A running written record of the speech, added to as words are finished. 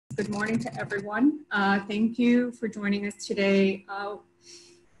good morning to everyone. Thank you for joining us today.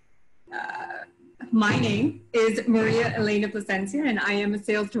 My name is Maria Elena Placencia, and I am a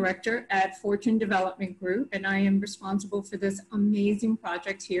sales director at Fortune Development Group, and I am responsible for this amazing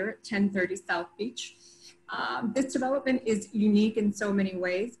project here at 1030 South Beach. This development is unique in so many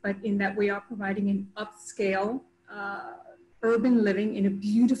ways, but in that we are providing an upscale urban living in a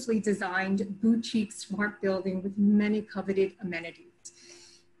beautifully designed boutique smart building with many coveted amenities.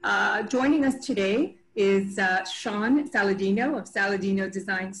 Joining us today is Sean Saladino of Saladino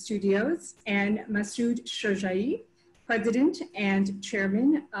Design Studios and Masoud Shojai, President and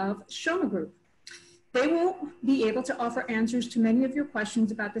Chairman of Shoma Group. They will be able to offer answers to many of your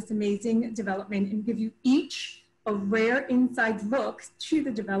questions about this amazing development and give you each a rare inside look to the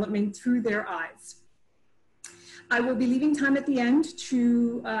development through their eyes. I will be leaving time at the end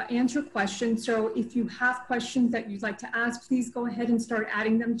to answer questions. So if you have questions that you'd like to ask, please go ahead and start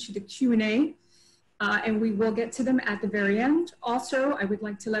adding them to the Q&A. And we will get to them at the very end. Also, I would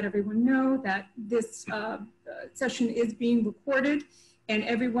like to let everyone know that this session is being recorded, and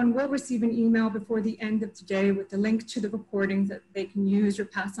everyone will receive an email before the end of today with the link to the recordings that they can use or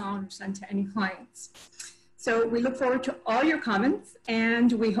pass on or send to any clients. So we look forward to all your comments,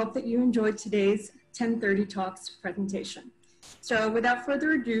 and we hope that you enjoyed today's 1030 Talks presentation. So without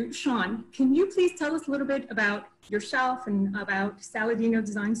further ado, Sean, can you please tell us a little bit about yourself and about Saladino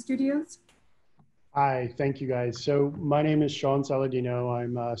Design Studios? Hi, thank you guys. So my name is Sean Saladino.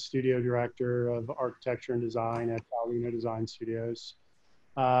 I'm a studio director of architecture and design at Saladino Design Studios.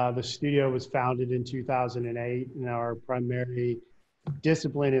 The studio was founded in 2008, and our primary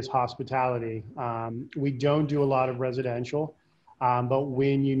discipline is hospitality. We don't do a lot of residential, but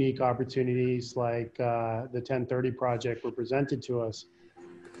when unique opportunities like the 1030 project were presented to us,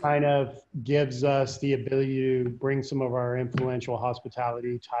 kind of gives us the ability to bring some of our influential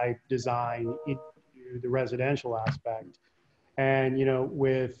hospitality type design into the residential aspect. And, you know,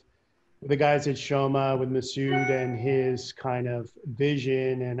 with the guys at Shoma, with Masoud and his kind of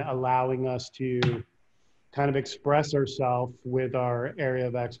vision and allowing us to kind of express ourselves with our area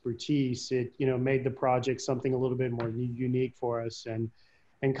of expertise, it, you know, made the project something a little bit more unique for us and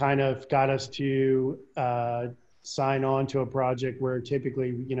kind of got us to sign on to a project where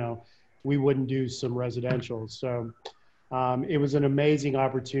typically, you know, we wouldn't do some residential. So it was an amazing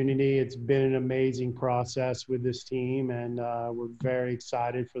opportunity. It's been an amazing process with this team, and we're very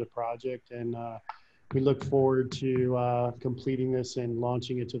excited for the project, and we look forward to completing this and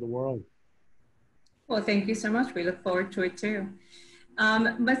launching it to the world. Well, thank you so much. We look forward to it too.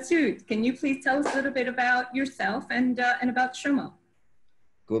 Masoud, can you please tell us a little bit about yourself and about Shoma?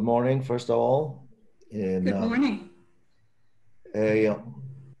 Good morning, first of all. And, good morning.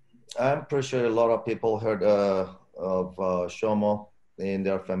 I'm pretty sure a lot of people heard of Shoma, and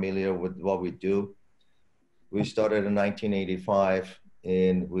they're familiar with what we do. We started in 1985,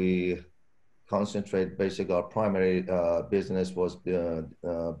 and we concentrate, basically our primary business was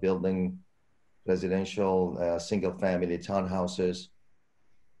building residential single family townhouses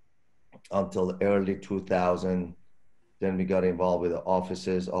until early 2000. Then we got involved with the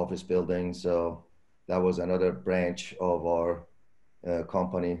offices, office buildings. So that was another branch of our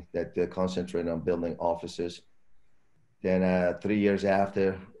company that concentrated on building offices. Then 3 years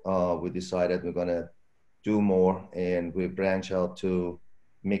after, we decided we're gonna do more, and we branch out to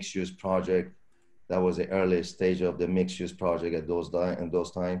mixed use project. That was the earliest stage of the mixed use project at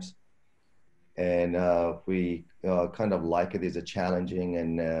those times. And we kind of like it as a challenging,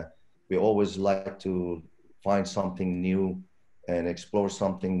 and we always like to find something new and explore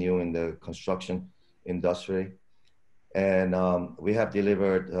something new in the construction industry. And we have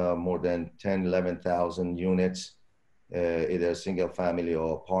delivered more than 11,000 units, either single family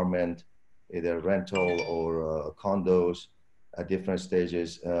or apartment, either rental or condos at different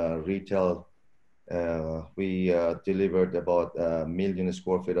stages. Retail, we delivered about 1 million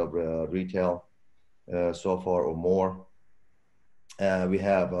square feet of retail so far or more. We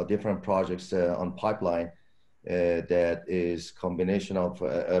have different projects on pipeline that is combination of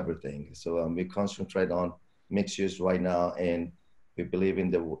everything. So we concentrate on mixed use right now, and we believe in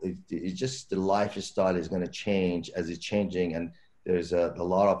it's just the lifestyle is going to change as it's changing, and there's a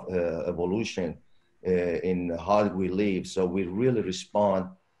lot of evolution in how we live. So we really respond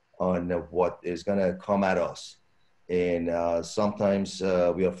on what is going to come at us. And sometimes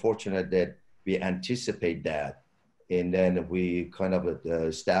we are fortunate that we anticipate that, and then we kind of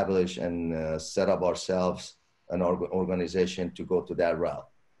establish and set up ourselves an organization to go to that route.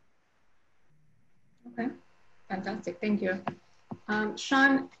 Okay, fantastic, thank you.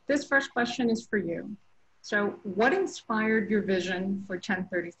 Sean, this first question is for you. So what inspired your vision for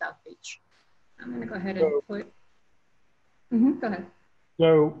 1030 South Beach? I'm going to go ahead and put, go ahead.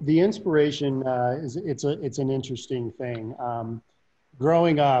 So the inspiration it's an interesting thing.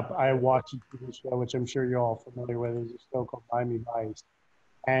 Growing up, I watched a TV show, which I'm sure you're all familiar with. It's a show called Miami Vice,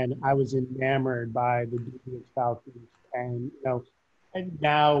 and I was enamored by the beauty of South Beach. And and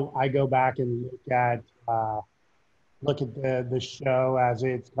now I go back and look at the show as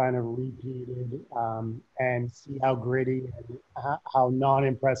it's kind of repeated, and see how gritty and how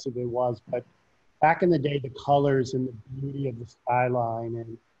non-impressive it was. But back in the day, the colors and the beauty of the skyline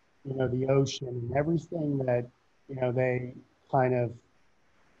and the ocean and everything that they kind of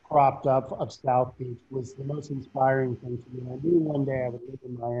propped up of South Beach was the most inspiring thing to me. I knew one day I would live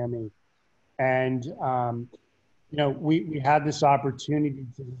in Miami, and we had this opportunity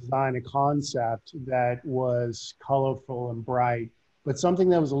to design a concept that was colorful and bright, but something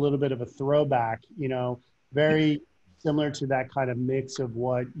that was a little bit of a throwback, very similar to that kind of mix of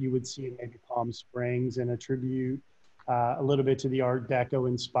what you would see in maybe Palm Springs, and a tribute a little bit to the Art Deco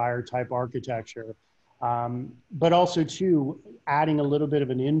inspired type architecture. But also too, adding a little bit of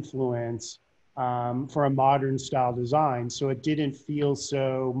an influence for a modern style design. So it didn't feel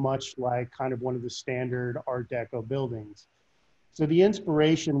so much like kind of one of the standard Art Deco buildings. So the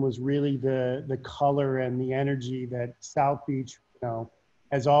inspiration was really the color and the energy that South Beach,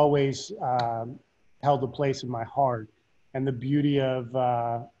 has always held a place in my heart, and the beauty of,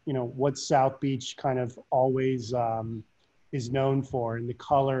 what South Beach kind of always is known for, and the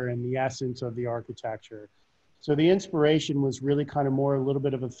color and the essence of the architecture. So the inspiration was really kind of more a little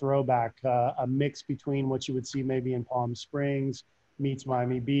bit of a throwback, a mix between what you would see maybe in Palm Springs meets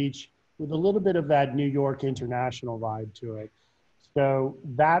Miami Beach, with a little bit of that New York international vibe to it. So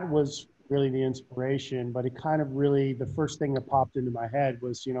that was really the inspiration, but it kind of really, the first thing that popped into my head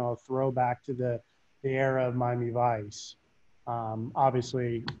was, a throwback to the era of Miami Vice.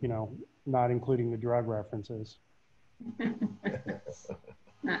 Obviously, not including the drug references.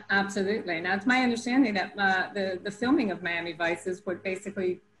 Absolutely. Now, it's my understanding that the filming of Miami Vice is what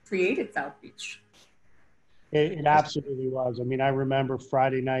basically created South Beach. It absolutely was. I mean, I remember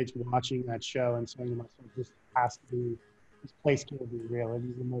Friday nights watching that show and saying to myself, this has to be, this place can't be real. It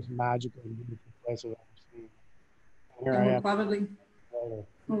is the most magical and beautiful place I've ever seen.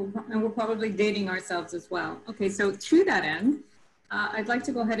 And we're probably dating ourselves as well. Okay, so to that end, I'd like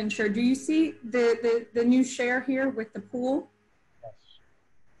to go ahead and share. Do you see the new share here with the pool? Yes.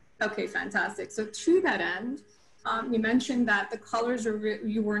 Okay, fantastic. So to that end, you mentioned that the colors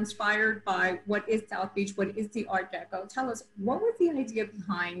you were inspired by what is South Beach, what is the Art Deco. Tell us, what was the idea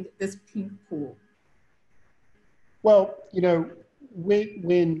behind this pink pool? Well,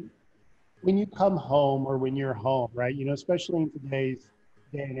 when you come home, or when you're home, right, especially in today's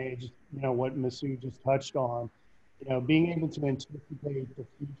day and age, what Masood just touched on, being able to anticipate the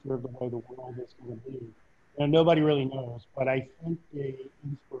future of the way the world is going to be. Nobody really knows, but I think the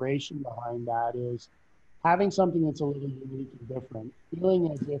inspiration behind that is having something that's a little unique and different,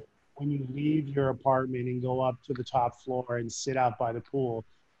 feeling as if when you leave your apartment and go up to the top floor and sit out by the pool,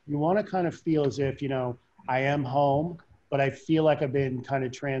 you want to kind of feel as if, I am home, but I feel like I've been kind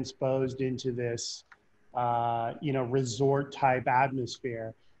of transposed into this, resort type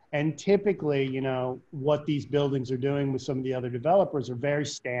atmosphere. And typically, what these buildings are doing with some of the other developers are very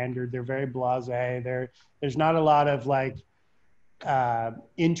standard. They're very blasé. There's not a lot of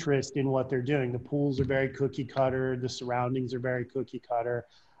interest in what they're doing. The pools are very cookie cutter. The surroundings are very cookie cutter.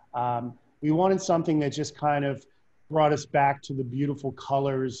 We wanted something that just kind of brought us back to the beautiful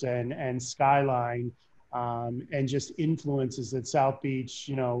colors and skyline, and just influences that South Beach,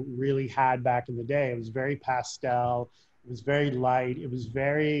 really had back in the day. It was very pastel. It was very light. It was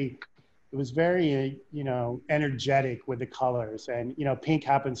very, energetic with the colors. And, pink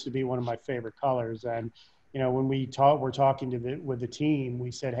happens to be one of my favorite colors. And, when we're talking with the team,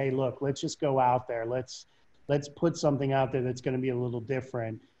 we said, hey, look, let's just go out there. Let's put something out there that's going to be a little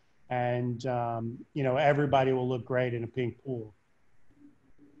different. And, everybody will look great in a pink pool.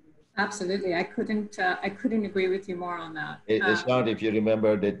 Absolutely. I couldn't agree with you more on that. It's not, if you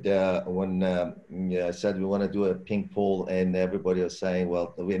remember that when I said we want to do a pink pool, and everybody was saying,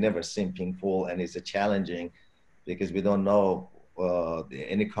 well, we've never seen pink pool, and it's challenging because we don't know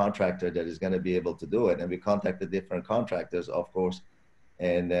any contractor that is going to be able to do it. And we contacted different contractors, of course,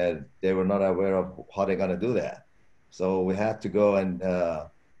 and they were not aware of how they're going to do that. So we had to go and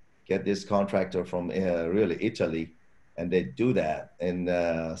get this contractor from really Italy, and they do that. And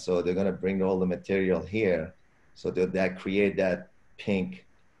so they're going to bring all the material here so that create that pink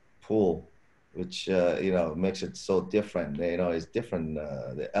pool, which, makes it so different. It's different,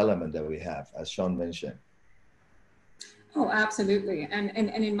 the element that we have, as Sean mentioned. Oh, absolutely. And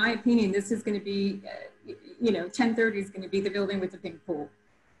in my opinion, this is going to be, you know, 1030 is going to be the building with the pink pool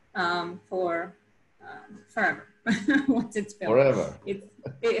for forever. Once it's built. Forever.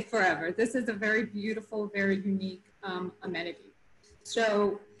 It's forever. This is a very beautiful, very unique amenity.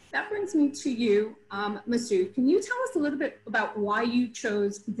 So that brings me to you, Masood. Can you tell us a little bit about why you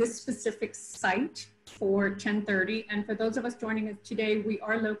chose this specific site for 1030? And for those of us joining us today, we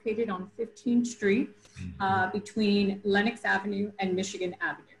are located on 15th Street between Lenox Avenue and Michigan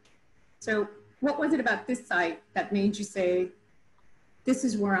Avenue. So what was it about this site that made you say, this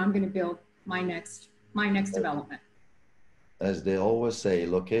is where I'm going to build my next development? As they always say,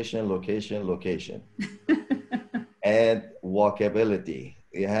 location, location, location. And walkability.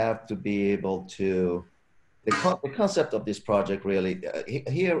 You have to be able to, the concept of this project really,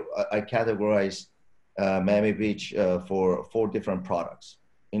 here I categorize Miami Beach for 4 different products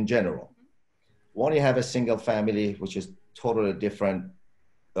in general. One, you have a single family, which is totally different,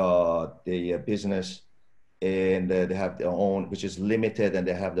 the business, and they have their own, which is limited, and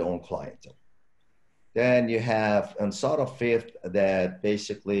they have their own clientele. Then you have on South of Fifth that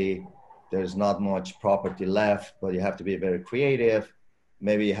basically there's not much property left, but you have to be very creative.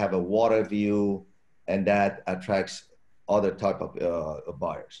 Maybe you have a water view, and that attracts other type of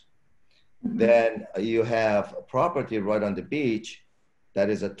buyers. Mm-hmm. Then you have a property right on the beach that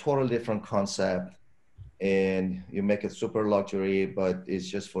is a totally different concept, and you make it super luxury, but it's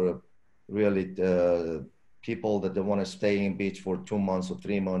just for really people that they want to stay in beach for 2 months or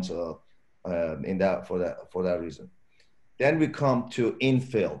 3 months for that reason. Then we come to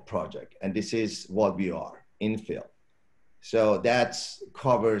infill project, and this is what we are, infill. So that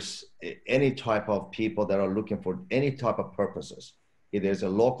covers any type of people that are looking for any type of purposes. Either there's a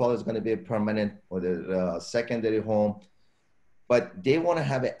local is going to be a permanent, or the secondary home, but they want to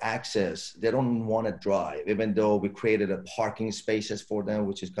have access. They don't want to drive, even though we created a parking spaces for them,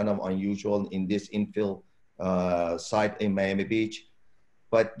 which is kind of unusual in this infill site in Miami Beach.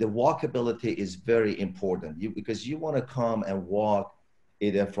 But the walkability is very important because you want to come and walk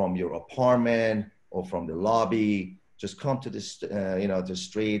either from your apartment or from the lobby. Just come to this, the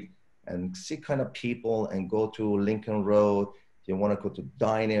street and see kind of people and go to Lincoln Road. You want to go to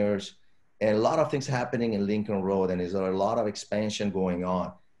diners, and a lot of things happening in Lincoln Road, and there's a lot of expansion going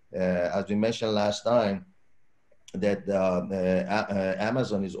on. As we mentioned last time, that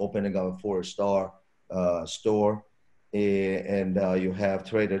Amazon is opening up a 4-star store. And you have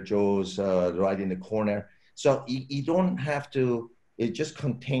Trader Joe's right in the corner. So you don't have to, it just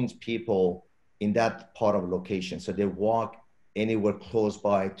contains people in that part of the location. So they walk anywhere close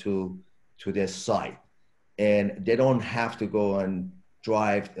by to their site. And they don't have to go and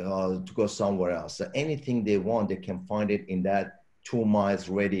drive to go somewhere else. So anything they want, they can find it in that 2 miles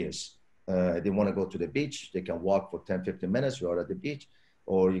radius. They want to go to the beach, they can walk for 10, 15 minutes, you're at the beach,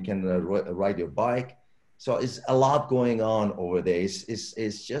 or you can ride your bike. So it's a lot going on over there.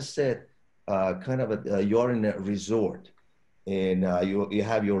 It's just a kind of you're in a resort, and you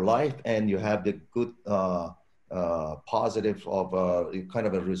have your life, and you have the good positive of kind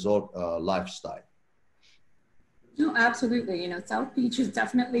of a resort lifestyle. No, absolutely. You know, South Beach is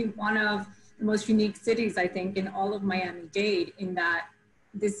definitely one of the most unique cities, I think, in all of Miami-Dade, in that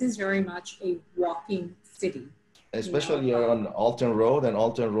this is very much a walking city. Especially you're on Alton Road, and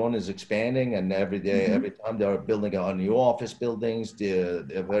Alton Road is expanding, and every day, every time they are building new office buildings, they're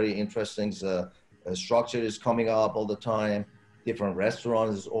very interesting structure is coming up all the time. Different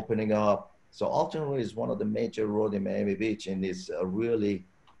restaurants is opening up. So Alton Road is one of the major roads in Miami Beach, and it's really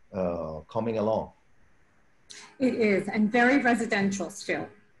coming along. It is, and very residential still,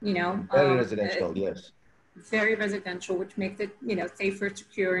 you know. Very residential, yes. Very residential, which makes it, you know, safer,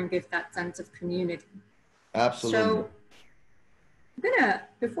 secure, and gives that sense of community. Absolutely. So I'm gonna,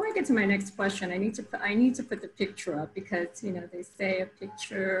 before I get to my next question, I need to put the picture up, because, you know, they say a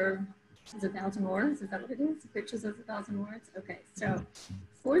picture is 1,000 words. Is that what it is? A picture is 1,000 words. Okay. So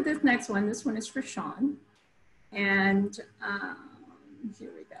for this next one, this one is for Sean, and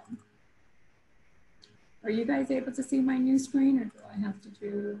here we go. Are you guys able to see my new screen, or do I have to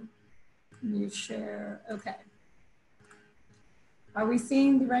do new share? Okay. Are we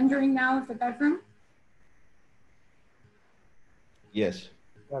seeing the rendering now of the bedroom? Yes.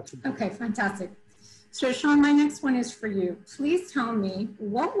 Okay, fantastic. So Sean, my next one is for you. Please tell me,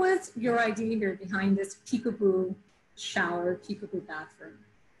 what was your idea here behind this peekaboo shower, peekaboo bathroom?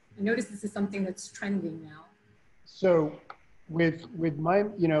 I notice this is something that's trending now. So with my,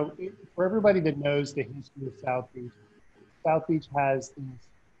 you know, for everybody that knows the history of South Beach has these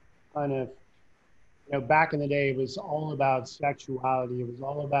kind of you know, back in the day, it was all about sexuality. It was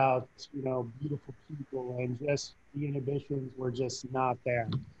all about, you know, beautiful people, and just the inhibitions were just not there.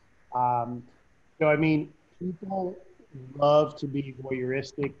 Um, so, I mean, people love to be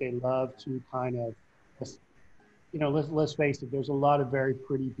voyeuristic. They love to kind of, just, you know, let's face it, there's a lot of very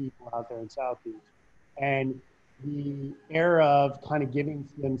pretty people out there in South Beach. And the era of kind of giving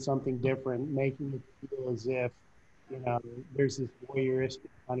them something different, making it feel as if, you know, there's this voyeuristic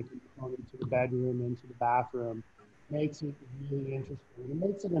kind of component to the bedroom and to the bathroom, makes it really interesting. It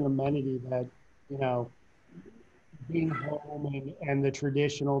makes it an amenity that, you know, being home and the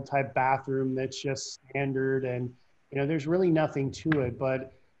traditional type bathroom that's just standard, and, you know, there's really nothing to it.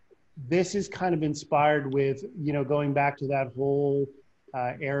 But this is kind of inspired with, you know, going back to that whole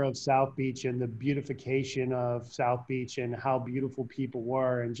era of South Beach and the beautification of South Beach and how beautiful people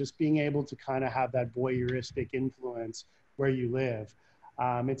were, and just being able to kind of have that voyeuristic influence where you live.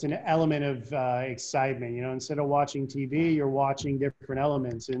 It's an element of excitement, you know, instead of watching TV, you're watching different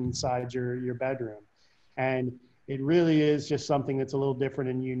elements inside your bedroom. And it really is just something that's a little different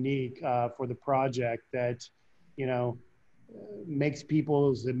and unique for the project that, you know, makes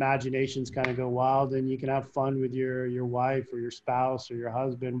people's imaginations kind of go wild, and you can have fun with your wife or your spouse or your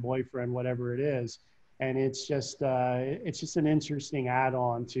husband, boyfriend, whatever it is. And it's just an interesting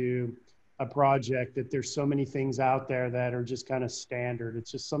add-on to a project that there's so many things out there that are just kind of standard.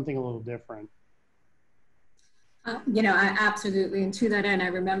 It's just something a little different. You know, I absolutely, and to that end, I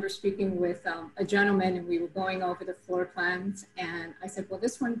remember speaking with a gentleman, and we were going over the floor plans, and I said, well,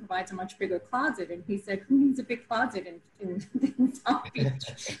 this one provides a much bigger closet. And he said, who needs a big closet in South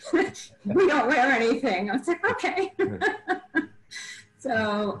Beach? We don't wear anything. I was like, okay.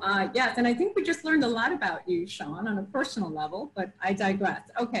 So yes, and I think we just learned a lot about you, Sean, on a personal level, but I digress.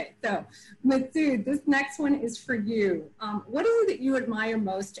 Okay, so Masood, this next one is for you. What is it that you admire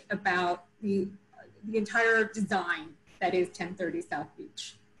most about the entire design that is 1030 South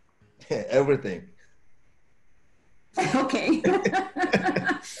Beach? Everything. Okay.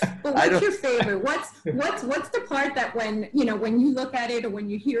 But what's your favorite? What's the part that when, you know, when you look at it or when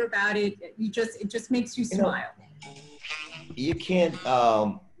you hear about it, it just makes you smile? You can't,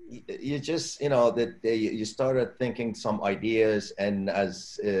 you just, you know, that you started thinking some ideas, and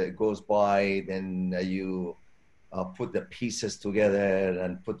as it goes by, then you put the pieces together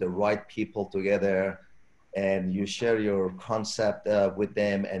and put the right people together, and you share your concept with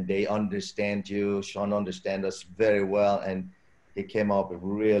them, and they understand you. Sean understands us very well, and he came up and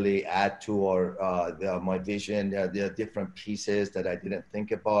really add to our my vision. There are different pieces that I didn't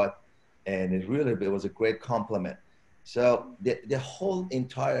think about, and it was a great compliment. So the whole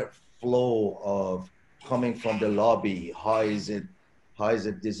entire flow of coming from the lobby, how is it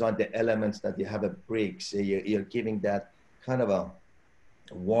designed, the elements that you have at bricks, you're giving that kind of a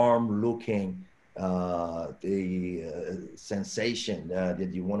warm looking sensation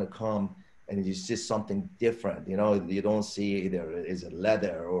that you want to come and you see something different. You know, you don't see either is it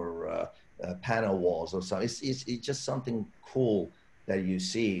leather or panel walls or something. It's just something cool that you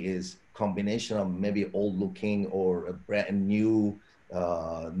see is combination of maybe old looking or a brand new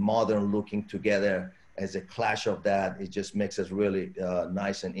modern looking together. As a clash of that, it just makes it really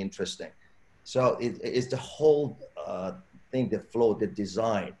nice and interesting. So it's the whole thing, the flow, the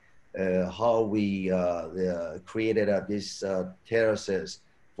design, how we created these terraces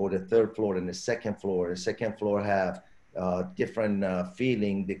for the third floor and the second floor. The second floor have different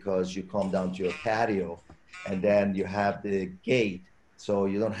feeling because you come down to your patio, and then you have the gate. So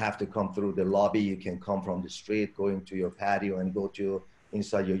you don't have to come through the lobby. You can come from the street, going to your patio and go to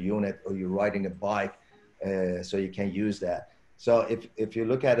inside your unit, or you're riding a bike. So you can use that. So if you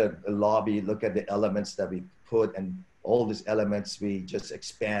look at a lobby, look at the elements that we put, and all these elements we just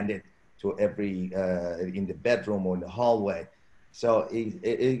expanded to every in the bedroom or in the hallway. So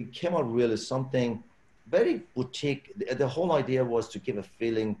it came out really something very boutique. The whole idea was to give a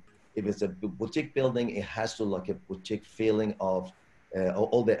feeling. If it's a boutique building, it has to look a boutique feeling of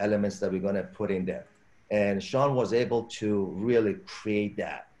all the elements that we're going to put in there. And Sean was able to really create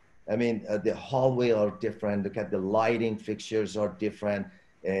that. I mean, the hallway are different. Look at the lighting fixtures are different.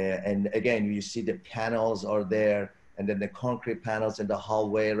 And again, you see the panels are there, and then the concrete panels in the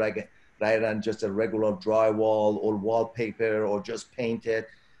hallway, right? Rather than just a regular drywall or wallpaper or just painted.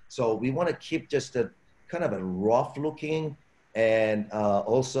 So we want to keep just a kind of a rough looking, and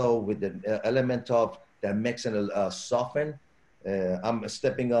also with the element of that makes it soften. I'm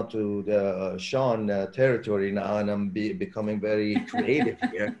stepping up to the Sean territory now, and I'm becoming very creative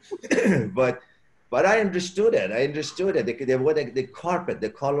here. but I understood it. The carpet, the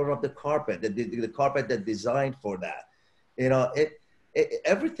color of the carpet, the carpet that designed for that. You know,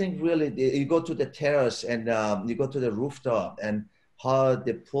 everything really, you go to the terrace and you go to the rooftop and how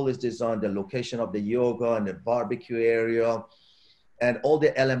the pool is designed, the location of the yoga and the barbecue area, and all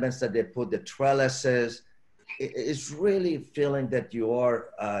the elements that they put, the trellises. It's really feeling that you're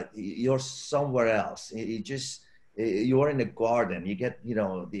somewhere else. You just, you're in a garden. You get, you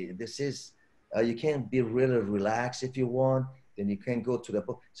know, this is, you can be really relaxed if you want, then you can go to the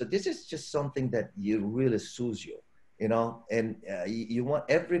pool. So this is just something that you really soothes you, you know, and you want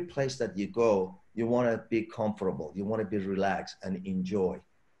every place that you go, you want to be comfortable. You want to be relaxed and enjoy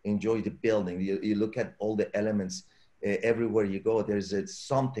the building. You look at all the elements everywhere you go. There's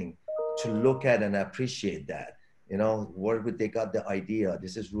something to look at and appreciate that. You know, where would they got the idea?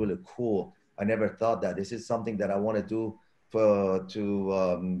 This is really cool. I never thought that. This is something that I want to do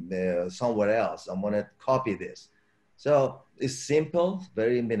somewhere else. I want to copy this. So it's simple,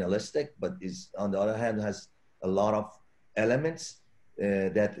 very minimalistic, but is on the other hand has a lot of elements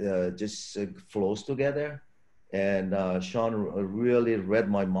that just flows together. And Sean really read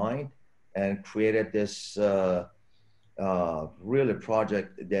my mind and created this really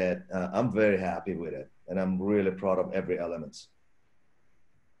project that I'm very happy with it, and I'm really proud of every element.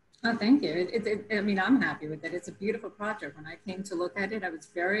 Oh, thank you. I mean, I'm happy with it. It's a beautiful project. When I came to look at it, I was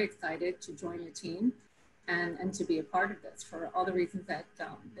very excited to join your team and to be a part of this for all the reasons that.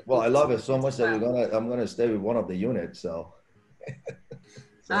 Well, I love it so much that I'm gonna stay with one of the units. So.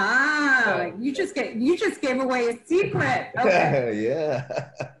 You just gave away a secret. Okay. Yeah.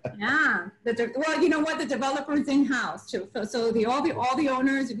 Yeah. Well, you know what? The developer's in house too. So all the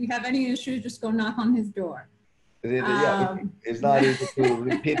owners, if you have any issues, just go knock on his door. Yeah, it's not easy to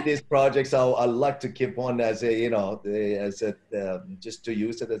repeat these projects. So I like to keep one as a, you know, just to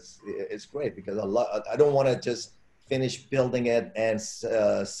use it. It's great because I don't want to just finish building it and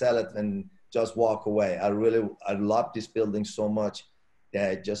sell it and just walk away. I love this building so much that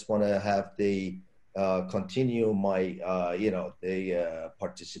I just want to have the continue my you know, the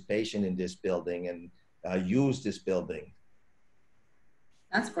participation in this building and use this building.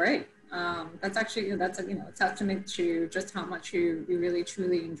 That's great. That's actually, that's a, you know, a testament to just how much you really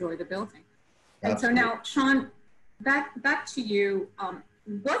truly enjoy the building. And Absolutely. So now, Sean, back to you.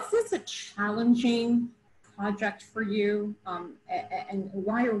 Was this a challenging project for you, and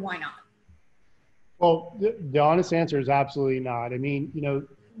why or why not? Well, the honest answer is absolutely not. I mean, you know,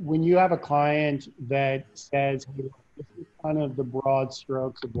 when you have a client that says, hey, this is kind of the broad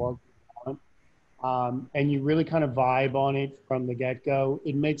strokes of what we want, and you really kind of vibe on it from the get-go,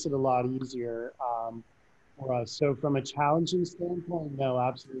 it makes it a lot easier for us. So from a challenging standpoint, no,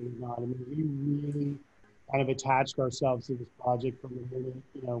 absolutely not. I mean, we really kind of attached ourselves to this project from the minute,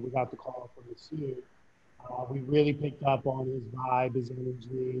 you know, we got the call from the suit. We really picked up on his vibe, his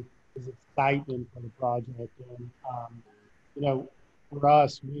energy, his excitement for the project. And, you know, for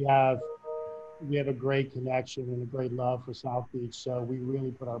us, we have a great connection and a great love for South Beach. So we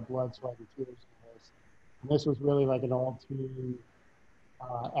really put our blood, sweat, and tears in this. And this was really like an all-team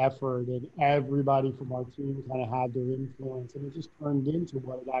effort, and everybody from our team kind of had their influence, and it just turned into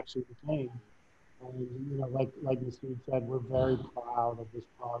what it actually became. And, you know, like Mr. said, we're very proud of this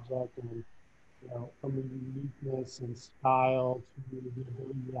project, and, you know, from the uniqueness and style to the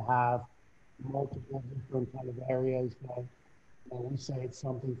ability to have multiple different kind of areas that, you know, we say it's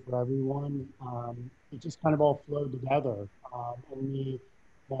something for everyone. It just kind of all flowed together. And you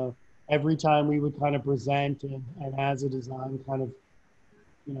know, every time we would kind of present and as a design kind of,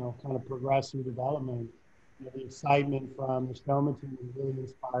 you know, kind of progress through development, you know, the excitement from the Stillman team really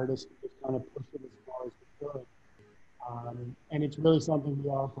inspired us to just kind of push it as far as we could. And it's really something we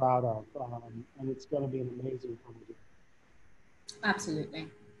are proud of, and it's going to be an amazing project. Absolutely.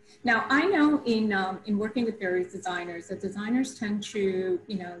 Now, I know in working with various designers, that designers tend to,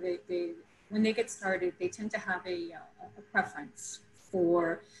 you know, they when they get started, they tend to have a preference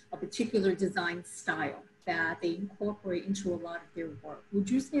for a particular design style that they incorporate into a lot of their work. Would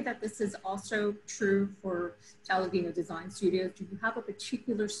you say that this is also true for Saladino Design Studios? Do you have a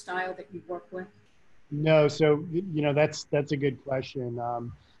particular style that you work with? No, so, you know, that's a good question.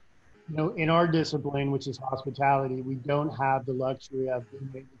 You know, in our discipline, which is hospitality, we don't have the luxury of being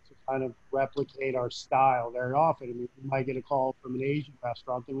able to kind of replicate our style very often. I mean, we might get a call from an Asian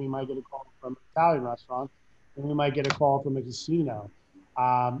restaurant, then we might get a call from an Italian restaurant, and we might get a call from a casino.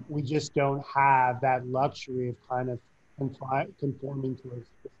 We just don't have that luxury of kind of conforming to a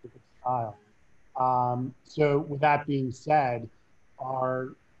specific style. So with that being said,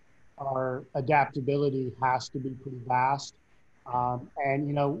 our adaptability has to be pretty vast. And,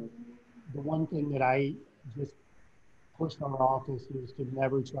 you know, the one thing that I just pushed our office is to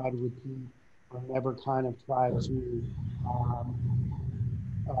never try to repeat or never kind of try to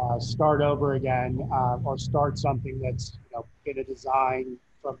start over again or start something that's been a design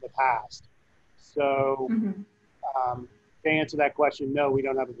from the past. So to answer that question, no, we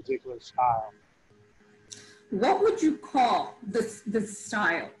don't have a particular style. What would you call the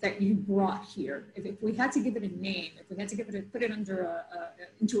style that you brought here? If we had to give it a name, if we had to put it under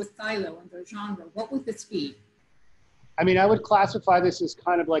into a silo, under a genre, what would this be? I mean, I would classify this as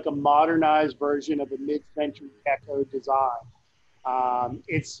kind of like a modernized version of a mid-century deco design.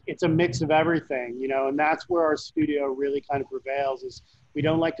 It's a mix of everything, and that's where our studio really kind of prevails. Is we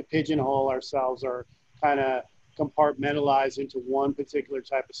don't like to pigeonhole ourselves or kind of compartmentalize into one particular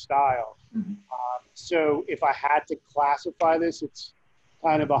type of style. So if I had to classify this, it's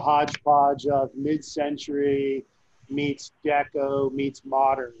kind of a hodgepodge of mid-century meets deco meets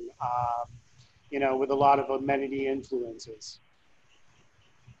modern, with a lot of amenity influences.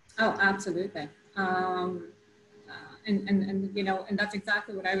 Oh, absolutely. And that's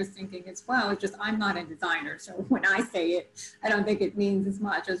exactly what I was thinking as well. It's just I'm not a designer, so when I say it, I don't think it means as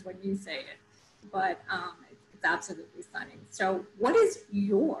much as when you say it. But it's absolutely stunning. So, what is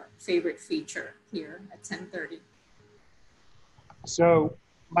your favorite feature here at 1030? So,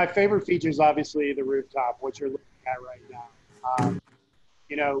 my favorite feature is obviously the rooftop, what you're looking at right now.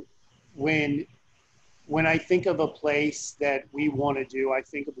 When I think of a place that we want to do, I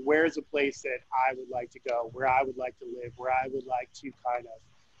think of where's a place that I would like to go, where I would like to live, where I would like to kind of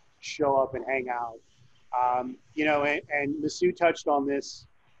show up and hang out. And Masoud touched on this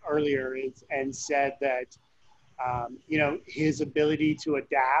earlier and said that, his ability to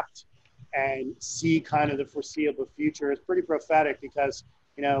adapt and see kind of the foreseeable future is pretty prophetic because,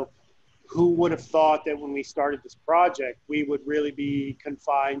 who would have thought that when we started this project, we would really be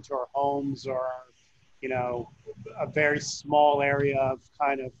confined to our homes or a very small area of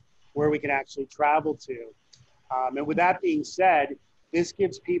kind of where we can actually travel to. And with that being said, this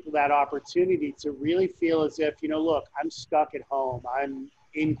gives people that opportunity to really feel as if, look, I'm stuck at home, I'm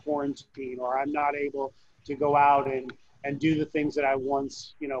in quarantine, or I'm not able to go out and do the things that I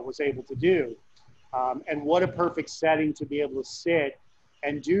once, was able to do. And what a perfect setting to be able to sit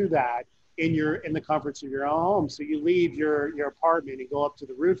and do that in the comforts of your own home. So you leave your apartment and go up to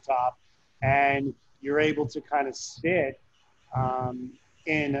the rooftop and you're able to kind of sit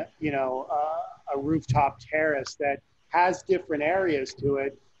in, a rooftop terrace that has different areas to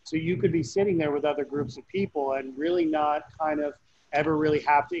it. So you could be sitting there with other groups of people and really not kind of ever really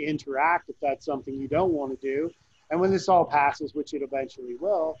have to interact if that's something you don't want to do. And when this all passes, which it eventually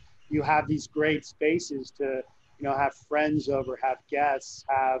will, you have these great spaces to, have friends over, have guests,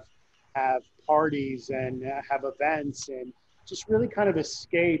 have parties and have events and just really kind of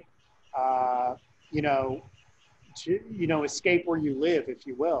escape, escape where you live, if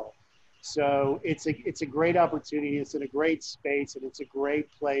you will. So it's a great opportunity. It's in a great space and it's a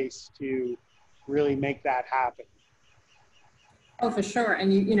great place to really make that happen. Oh, for sure.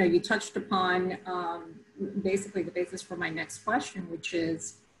 And you touched upon basically the basis for my next question, which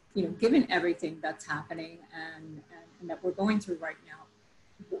is, given everything that's happening and that we're going through right now,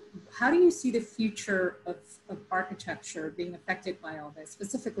 how do you see the future of architecture being affected by all this,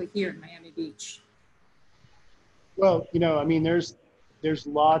 specifically here in Miami Beach? Well, there's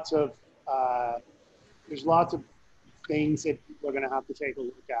lots of things that people are going to have to take a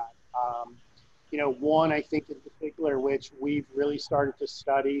look at. One I think in particular, which we've really started to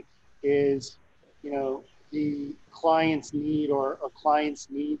study, is the client's need or client's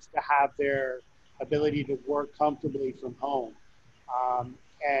needs to have their ability to work comfortably from home.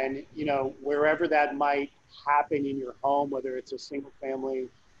 And wherever that might happen in your home, whether it's a single family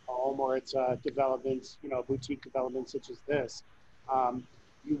home or it's a development, boutique development such as this,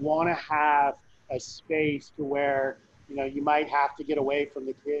 you want to have a space to where you might have to get away from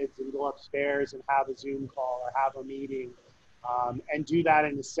the kids and go upstairs and have a Zoom call or have a meeting, and do that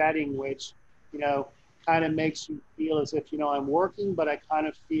in a setting which kind of makes you feel as if I'm working, but I kind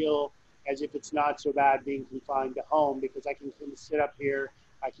of feel as if it's not so bad being confined to home because I can sit up here,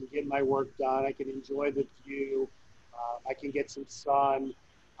 I can get my work done, I can enjoy the view, I can get some sun.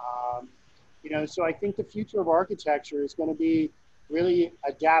 So I think the future of architecture is going to be really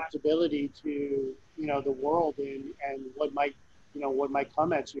adaptability to the world and what might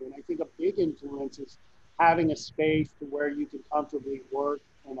come at you. And I think a big influence is having a space to where you can comfortably work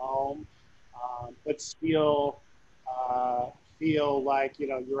from home, but still feel like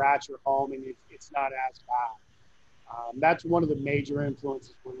you're at your home and it's not as bad. That's one of the major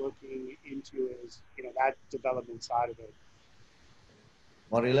influences we're looking into is that development side of it.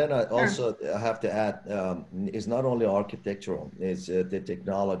 Marilena, also I have to add, it's not only architectural, it's the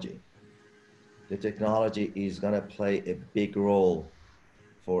technology. The technology is going to play a big role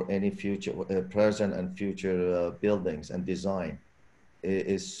for any future, present and future buildings and design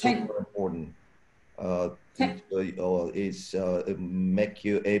is super important. Is make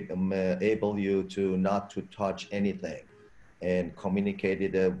you able you to not to touch anything, and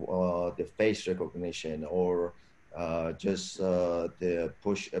communicated the face recognition, or just the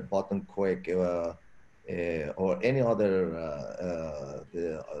push a button quick, or any other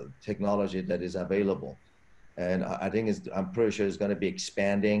technology that is available. And I think I'm pretty sure it's going to be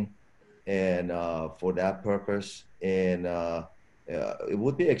expanding, and for that purpose. And it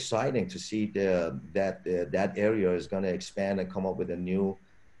would be exciting to see that area is going to expand and come up with a new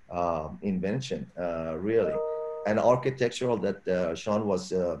invention, really. And architectural that Sean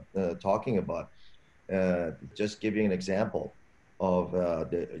was talking about, just giving an example of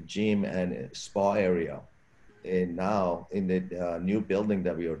the gym and spa area. And now in the new building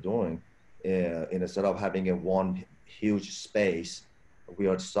that we are doing, instead of having a one huge space, we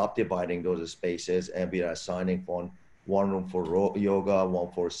are subdividing those spaces, and we are assigning one room for yoga,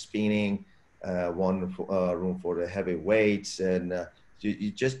 one for spinning, one room for the heavy weights. And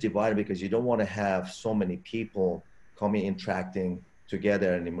you just divide, because you don't want to have so many people coming interacting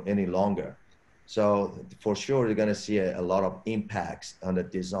together any longer. So for sure, you're going to see a lot of impacts on the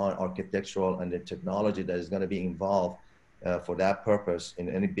design, architectural, and the technology that is going to be involved for that purpose in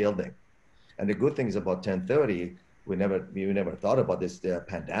any building. And the good things about 1030, we never thought about this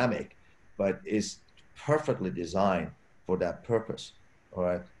pandemic, but it's perfectly designed for that purpose. All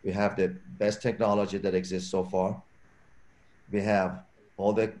right, we have the best technology that exists so far. We have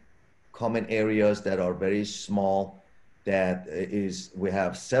all the common areas that are very small. We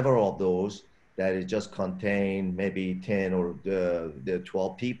have several of those that it just contain maybe 10 or the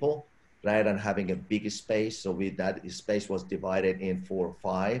 12 people, rather than having a big space. So that space was divided in 4 or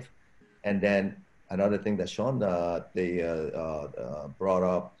 5. And then another thing that Sean brought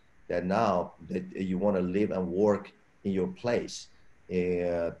up, that now that you want to live and work in your place.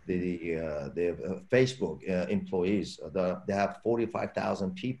 The Facebook employees, they have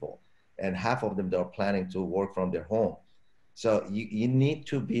 45,000 people, and half of them they're planning to work from their home. So you need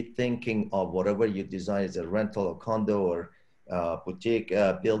to be thinking of whatever you design as a rental or condo or boutique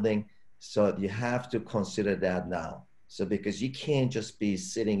building. So you have to consider that now. So because you can't just be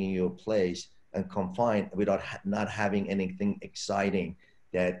sitting in your place and confined without not having anything exciting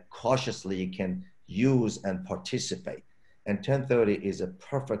that cautiously you can use and participate. And 1030 is a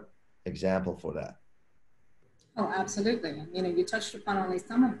perfect example for that. Oh, absolutely. You know, you touched upon only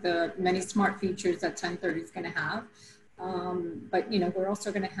some of the many smart features that 1030 is going to have. But, you know, we're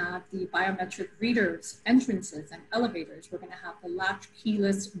also going to have the biometric readers, entrances, and elevators. We're going to have the latch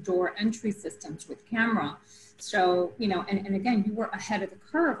keyless door entry systems with camera. So, you know, and again, you were ahead of the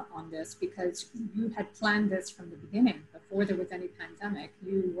curve on this because you had planned this from the beginning. Before there was any pandemic,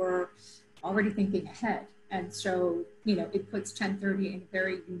 you were already thinking ahead. And so, you know, it puts 1030 in a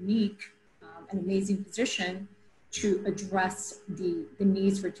very unique and amazing position to address the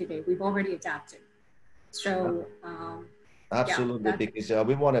needs for today. We've already adapted. So, absolutely, yeah, because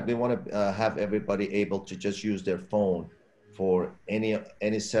we want to have everybody able to just use their phone for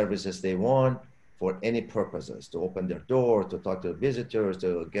any services they want, for any purposes, to open their door, to talk to visitors,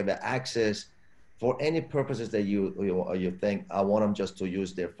 to give access, for any purposes that you think, I want them just to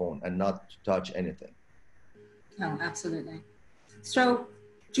use their phone and not to touch anything. Oh, absolutely. So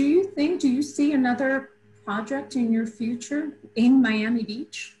do you see another project in your future in Miami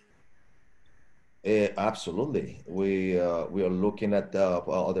Beach? Absolutely. We are looking at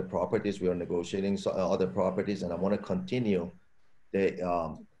other properties. We are negotiating other properties, and I want to continue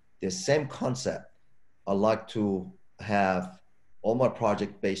the same concept. I like to have all my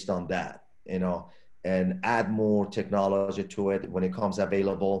projects based on that, you know, and add more technology to it when it comes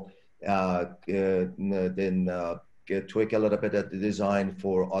available. Then tweak a little bit of the design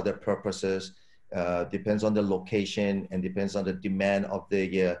for other purposes. Depends on the location and depends on the demand of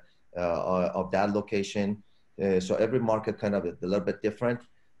the of that location. So every market kind of a little bit different.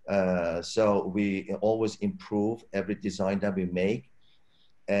 So we always improve every design that we make.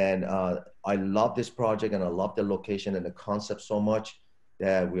 And I love this project, and I love the location and the concept so much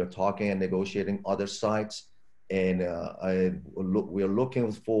that we are talking and negotiating other sites. And we are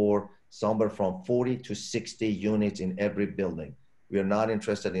looking for somewhere from 40 to 60 units in every building. We are not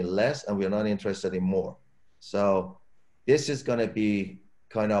interested in less, and we are not interested in more. So this is going to be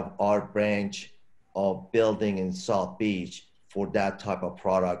kind of our branch of building in South Beach for that type of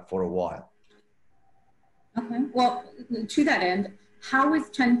product for a while. Okay, well, to that end, how is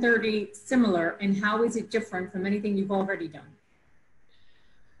 1030 similar, and how is it different from anything you've already done?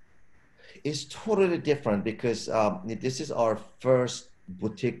 It's totally different because this is our first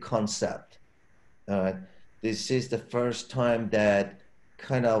boutique concept. This is the first time that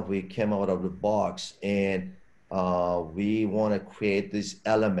kind of we came out of the box, and we want to create these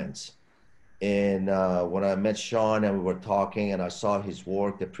elements. And when I met Sean and we were talking, and I saw his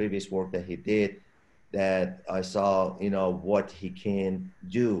work, the previous work that he did, that I saw, you know, what he can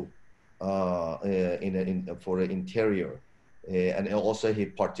do for the interior. And also he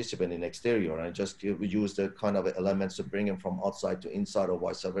participated in exterior, and just use the kind of elements to bring him from outside to inside or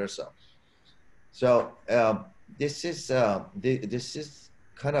vice versa. So this is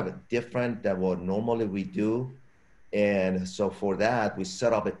kind of different than what normally we do. And so for that, we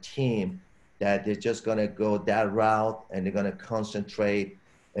set up a team that they're just going to go that route, and they're going to concentrate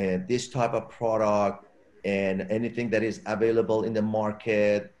this type of product and anything that is available in the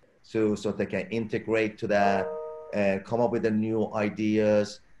market, so they can integrate to that and come up with the new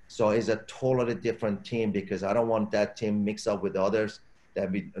ideas. So it's a totally different team, because I don't want that team mixed up with others that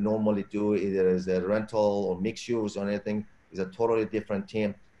we normally do, either as a rental or mixed use or anything. It's a totally different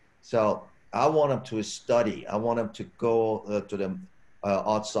team. So I want them to study. I want them to go to the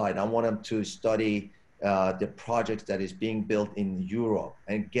outside. I want them to study the projects that is being built in Europe,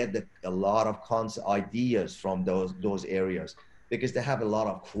 and get a lot of concept ideas from those areas, because they have a lot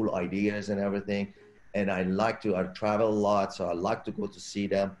of cool ideas and everything. And I travel a lot, so I like to go to see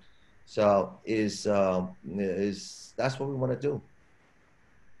them. So that's what we want to do.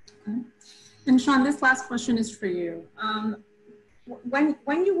 Okay. And Sean, this last question is for you.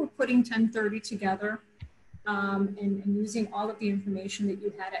 When you were putting 1030 together, and using all of the information that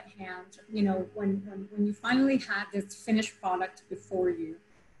you had at hand, you know, when you finally had this finished product before you,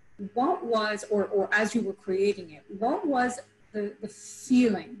 what was, or as you were creating it, what was the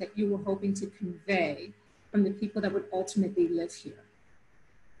feeling that you were hoping to convey from the people that would ultimately live here?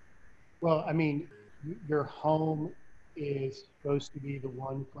 Well, I mean, your home is supposed to be the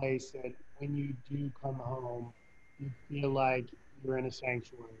one place that when you do come home, you feel like you're in a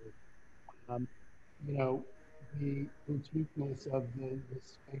sanctuary. You know, the boutiqueness of the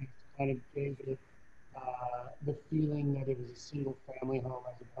space kind of gave it the feeling that it was a single family home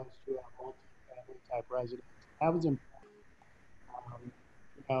as opposed to a multi-family type residence. That was important.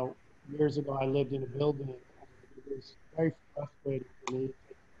 You know, years ago I lived in a building, and it was very frustrating for me to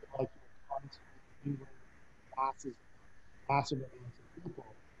feel like you were constantly moving massive amounts of people.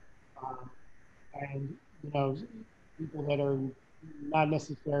 Um, and, you know, people that are not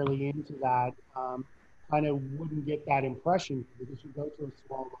necessarily into that kind of wouldn't get that impression, because you go to a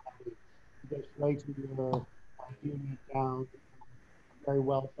small lobby, you go straight to your unit down a very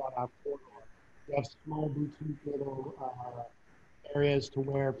well thought out corridor. You have small boutique little areas to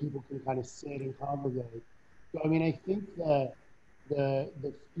where people can kind of sit and congregate. So I mean, I think the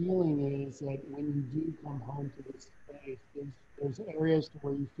feeling is that when you do come home to this space, there's areas to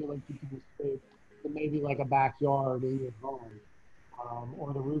where you feel like you can escape to maybe like a backyard in your home,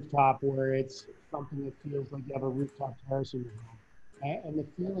 or the rooftop where it's something that feels like you have a rooftop terrace in your home. And the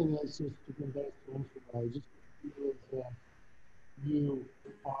feeling is just to convey sanctuary, just to feel as if you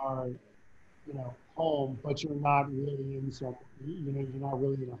are, you know, home, but you're not really in some, you know, you're not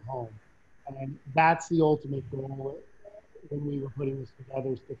really in a home. And that's the ultimate goal when we were putting this together,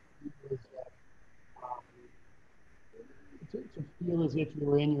 is to feel as that, um, to feel as if you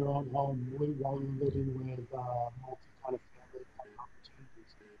were in your own home while you're living with multi kind of family type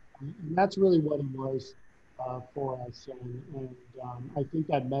opportunities. And that's really what it was for us. And I think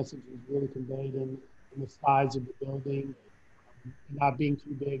that message was really conveyed in the size of the building, not being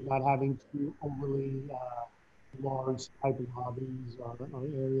too big, not having too overly large type of lobbies or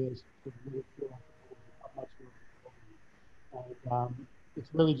areas to really feel like a much more building. And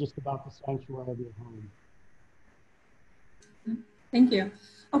it's really just about the sanctuary of your home. Thank you.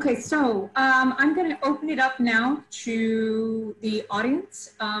 Okay, so I'm going to open it up now to the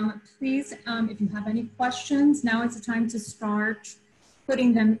audience. Please, if you have any questions, now is the time to start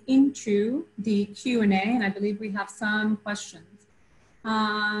putting them into the Q&A, and I believe we have some questions.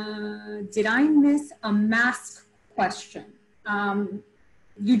 Did I miss a mask question?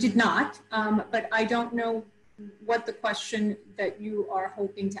 You did not, but I don't know what the question that you are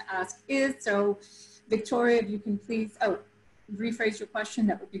hoping to ask is. So Victoria, if you can please, rephrase your question,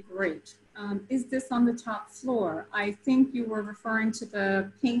 that would be great. Is this on the top floor? I think you were referring to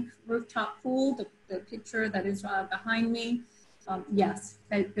the pink rooftop pool, the picture that is behind me. Yes,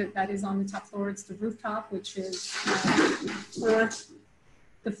 that is on the top floor. It's the rooftop, which is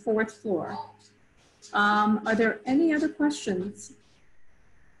the fourth floor. Are there any other questions?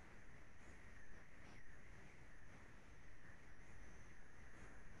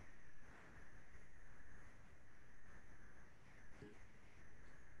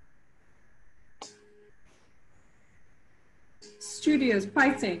 studios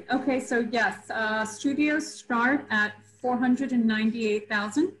pricing. Okay, so yes, studios start at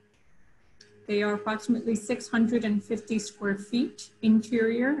 498,000. They are approximately 650 square feet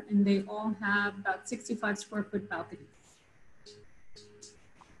interior, and they all have about 65 square foot balconies.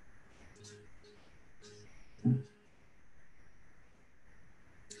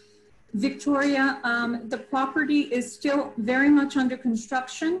 Victoria, the property is still very much under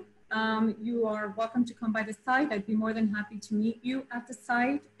construction. You are welcome to come by the site. I'd be more than happy to meet you at the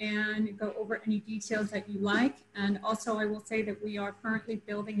site and go over any details that you like. And also I will say that we are currently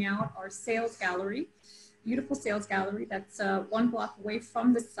building out our sales gallery, beautiful sales gallery that's 1 block away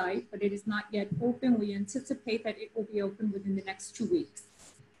from the site, but it is not yet open. We anticipate that it will be open within the next 2 weeks.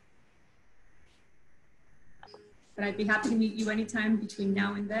 But I'd be happy to meet you anytime between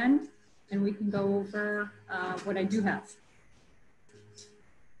now and then, and we can go over what I do have.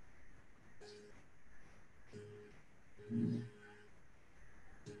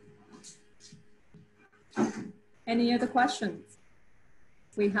 Any other questions?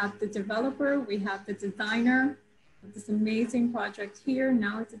 We have the developer, we have the designer of this amazing project here.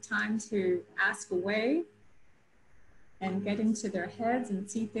 Now is the time to ask away and get into their heads and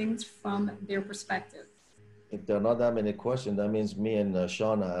see things from their perspective. If there are not that many questions, that means me and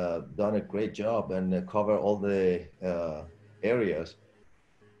Sean have done a great job and cover all the areas.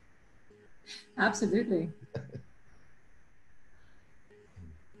 Absolutely.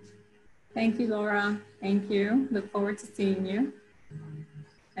 Thank you, Laura. Thank you. Look forward to seeing you.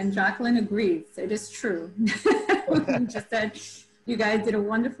 And Jacqueline agrees. It is true. You just said you guys did a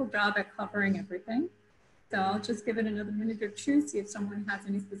wonderful job at covering everything. So I'll just give it another minute or two, see if someone has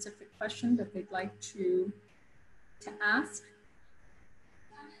any specific question that they'd like to ask.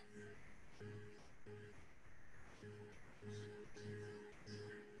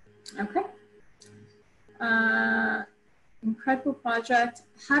 Okay. Incredible project.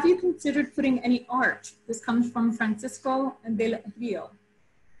 Have you considered putting any art? This comes from Francisco Del Rio.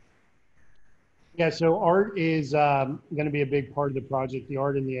 Yeah, so art is going to be a big part of the project, the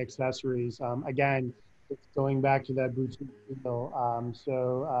art and the accessories. Again, it's going back to that boutique feel.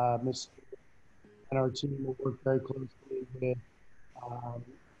 Miss and our team will work very closely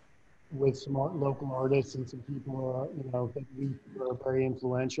with some local artists and some people, that we are very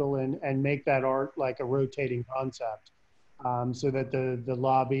influential, and make that art like a rotating concept, so that the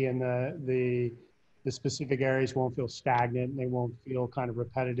lobby and the specific areas won't feel stagnant, and they won't feel kind of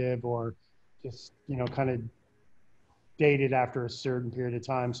repetitive or just, kind of dated after a certain period of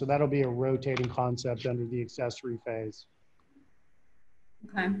time. So that'll be a rotating concept under the accessory phase.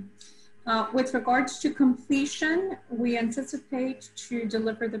 Okay. With regards to completion, we anticipate to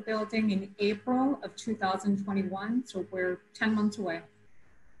deliver the building in April of 2021. So we're 10 months away.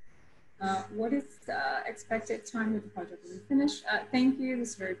 What is expected time of the project will be finished? Thank you. This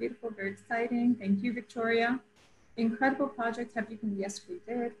is very beautiful, very exciting. Thank you, Victoria. Incredible project. Have you been? Yes, we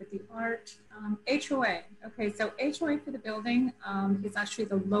did with the art. HOA. Okay, so HOA for the building is actually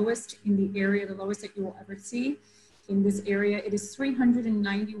the lowest in the area, the lowest that you will ever see in this area. It is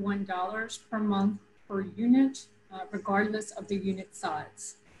 $391 per month per unit, regardless of the unit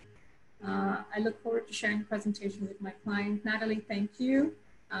size. I look forward to sharing the presentation with my client. Natalie, thank you.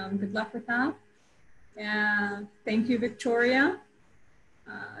 Good luck with that. Thank you, Victoria.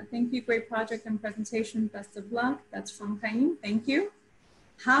 Thank you, great project and presentation. Best of luck. That's from Cain. Thank you.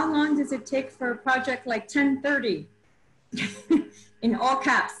 How long does it take for a project like 1030? In all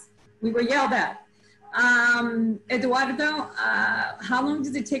caps. We were yelled at. Eduardo, how long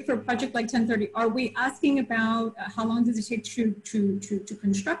does it take for a project like 1030? Are we asking about how long does it take to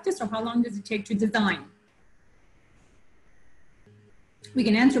construct this, or how long does it take to design? We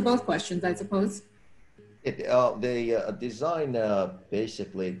can answer both questions, I suppose. The design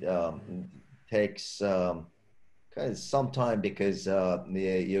basically takes kind of some time, because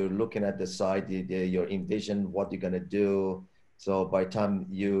you're looking at the site, you envision what you're going to do. So by the time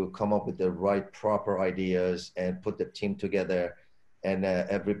you come up with the right proper ideas and put the team together, and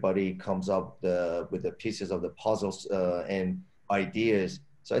everybody comes up with the pieces of the puzzles and ideas,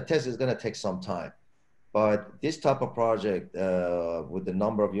 so it's going to take some time. But this type of project, with the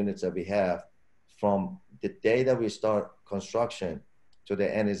number of units that we have, from the day that we start construction to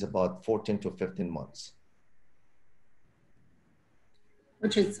the end is about 14 to 15 months.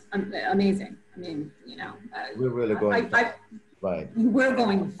 Which is amazing. I mean, we're really going right. We're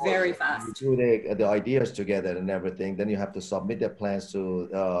going very fast. You do the ideas together and everything, then you have to submit the plans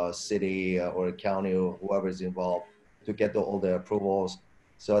to city or county or whoever is involved to get all the approvals.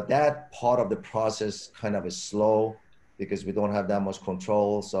 So that part of the process kind of is slow, because we don't have that much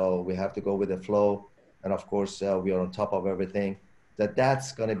control. So we have to go with the flow. And of course, we are on top of everything.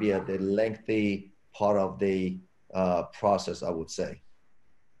 that's going to be the lengthy part of the process, I would say.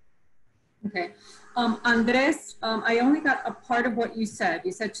 Okay. Andres, I only got a part of what you said.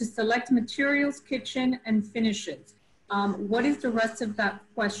 You said to select materials, kitchen, and finishes. What is the rest of that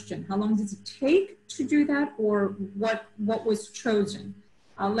question? How long does it take to do that, or what was chosen?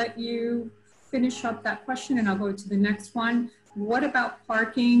 I'll let you finish up that question and I'll go to the next one. What about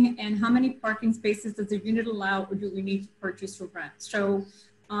parking, and how many parking spaces does the unit allow, or do we need to purchase or rent? So,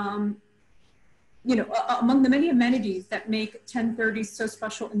 you know, among the many amenities that make 1030 so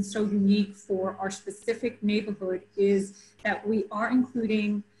special and so unique for our specific neighborhood is that we are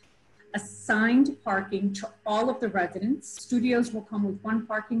including assigned parking to all of the residents. Studios will come with 1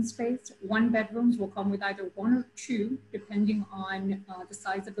 parking space. 1 bedrooms will come with either 1 or 2, depending on the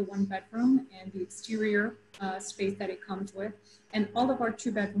size of the 1 bedroom and the exterior space that it comes with. And all of our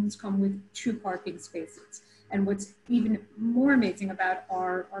 2 bedrooms come with 2 parking spaces. And what's even more amazing about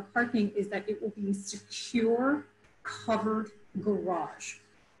our parking is that it will be secure, covered garage.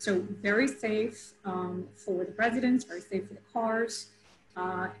 So very safe for the residents, very safe for the cars,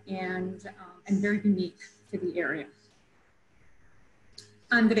 and very unique to the area.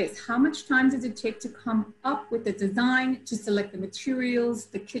 Andres, how much time does it take to come up with the design, to select the materials,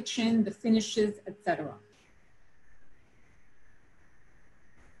 the kitchen, the finishes, etc.?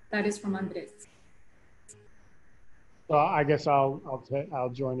 That is from Andres. So I guess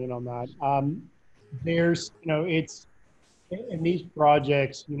I'll join in on that. There's, you know, it's in these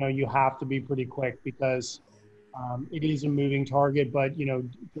projects, you know, you have to be pretty quick because it is a moving target, but, you know,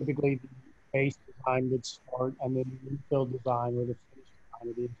 typically the base design would start and then the infill design or the finish design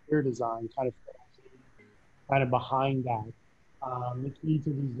or the interior design kind of behind that. The key to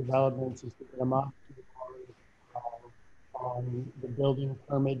these developments is to get them up to the on the building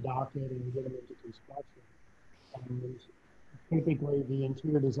permit docket and get them into construction. And typically the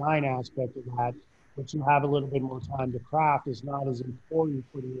interior design aspect of that, which you have a little bit more time to craft, is not as important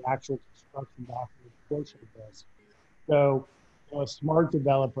for the actual construction document portion of this. So, you know, a smart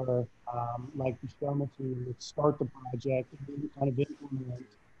developer like the Shoma team would start the project and then kind of implement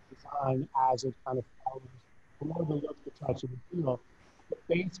design as it kind of follows more the look, the touch, and the feel. The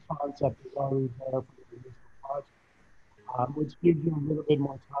base concept is already there for the initial project, which gives you a little bit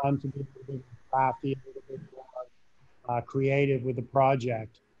more time to be a little bit more crafty, a little bit more creative with the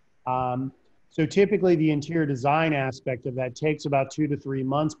project. So typically the interior design aspect of that takes about 2 to 3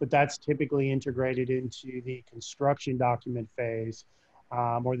 months, but that's typically integrated into the construction document phase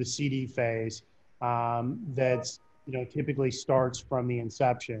or the CD phase that's, you know, typically starts from the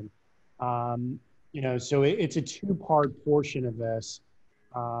inception. You know, so it's a 2-part portion of this.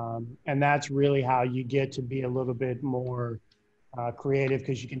 And that's really how you get to be a little bit more creative,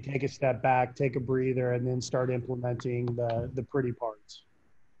 because you can take a step back, take a breather, and then start implementing the pretty parts.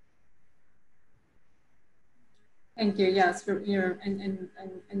 Thank you. Yes, you're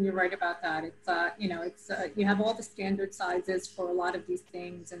right about that. It's you know, it's you have all the standard sizes for a lot of these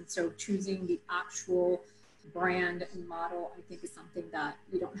things, and so choosing the actual brand and model, I think, is something that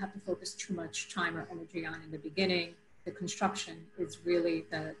you don't have to focus too much time or energy on in the beginning. The construction is really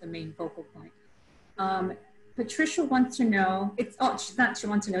the main focal point. Patricia wants to know,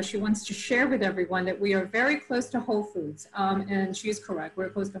 she wants to share with everyone that we are very close to Whole Foods. And she is correct. We're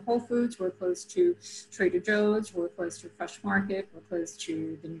close to Whole Foods, we're close to Trader Joe's, we're close to Fresh Market, we're close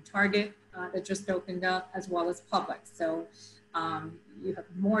to the new Target that just opened up, as well as Publix. So you have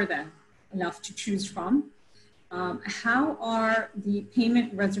more than enough to choose from. How are the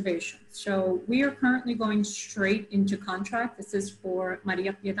payment reservations? So we are currently going straight into contract. This is for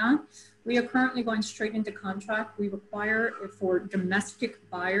Maria Piedad. We are currently going straight into contract. We require for domestic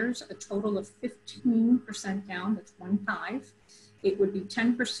buyers a total of 15% down, that's 15. It would be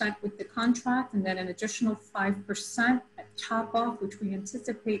 10% with the contract, and then an additional 5% at top off, which we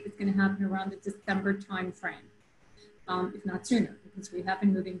anticipate is going to happen around the December timeframe, if not sooner, because we have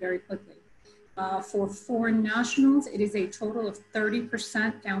been moving very quickly. For foreign nationals, it is a total of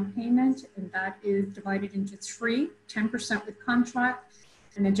 30% down payment, and that is divided into 3, 10% with contract,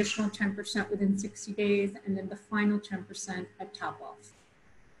 an additional 10% within 60 days, and then the final 10% at top off.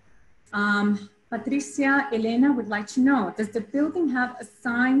 Patricia Elena would like to know, does the building have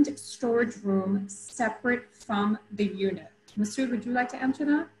assigned storage room separate from the unit? Masood, would you like to answer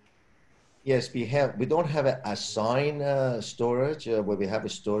that? Yes, we have. We don't have an assigned storage where we have a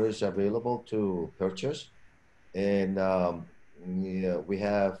storage available to purchase, and yeah, we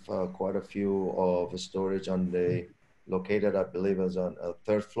have quite a few of storage on the located, I believe, is on a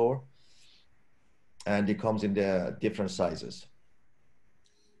 3rd floor, and it comes in the different sizes.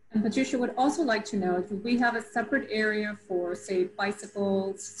 And Patricia would also like to know, do we have a separate area for, say,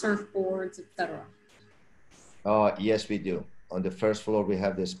 bicycles, surfboards, etc.? Yes, we do. On the first floor, we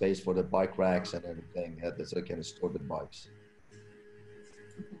have the space for the bike racks and everything, so we can store the bikes.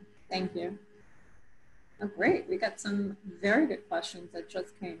 Okay, thank you. Oh, great. We got some very good questions that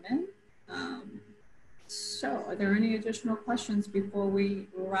just came in. So are there any additional questions before we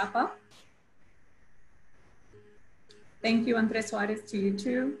wrap up? Thank you, Andres Suarez, to you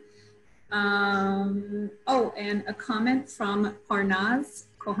too. Oh, and a comment from Parnaz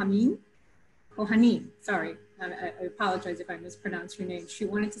Kohanin, sorry. I apologize if I mispronounced your name. She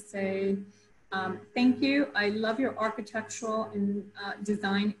wanted to say, thank you. I love your architectural and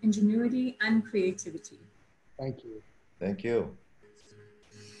design ingenuity and creativity. Thank you. Thank you.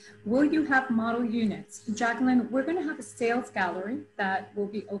 Will you have model units? Jacqueline, we're going to have a sales gallery that will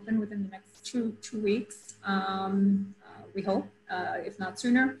be open within the next two weeks, we hope, if not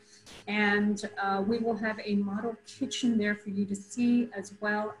sooner. And we will have a model kitchen there for you to see, as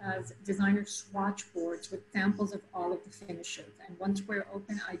well as designer swatch boards with samples of all of the finishes. And once we're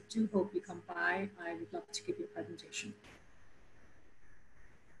open, I do hope you come by. I would love to give you a presentation.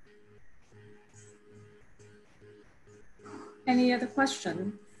 Any other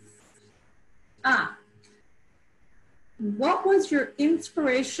questions? What was your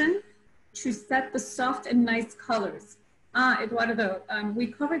inspiration to set the soft and nice colors? Eduardo, we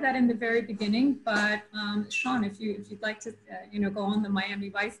covered that in the very beginning, but Sean, if you'd like to, go on the Miami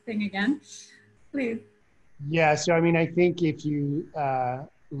Vice thing again, please. Yeah, so I mean, I think if you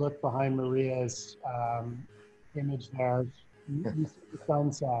look behind Maria's image there, you see the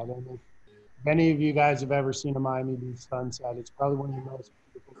sunset, and if any of you guys have ever seen a Miami Beach sunset, it's probably one of the most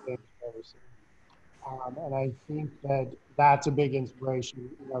beautiful things I've ever seen. And I think that that's a big inspiration.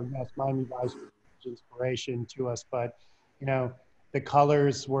 Yes, Miami Vice was inspiration to us, but the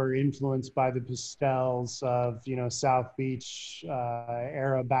colors were influenced by the pastels of South Beach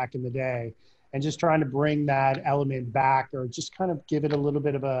era back in the day, and just trying to bring that element back, or just kind of give it a little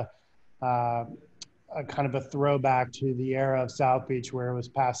bit of a kind of a throwback to the era of South Beach, where it was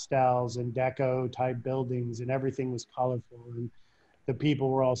pastels and deco type buildings and everything was colorful and the people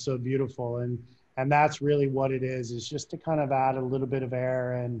were all so beautiful. And that's really what it is just to kind of add a little bit of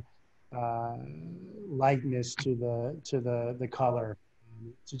air and lightness to the color,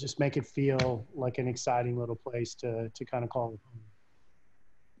 to just make it feel like an exciting little place to kind of call it home.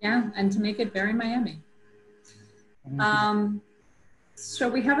 Yeah, and to make it very Miami. So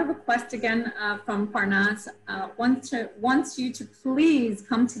we have a request again from Parnas, wants you to please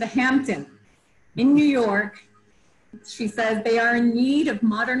come to the Hampton in New York. She says they are in need of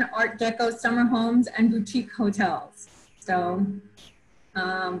modern Art Deco summer homes and boutique hotels. So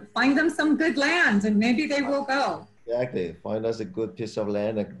find them some good land and maybe they will go. Exactly. Find us a good piece of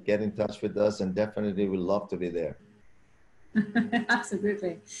land and get in touch with us, and definitely we'd love to be there.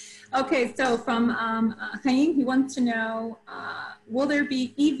 Absolutely. Okay, so from Haim, he wants to know, will there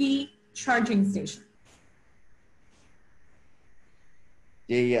be EV charging stations?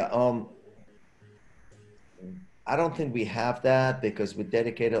 Yeah, I don't think we have that, because we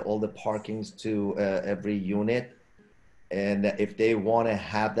dedicated all the parkings to every unit. And if they want to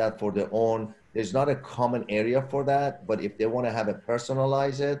have that for their own, there's not a common area for that, but if they want to have it,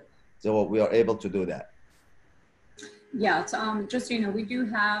 personalize it, so we are able to do that. Yeah, just so you know, we do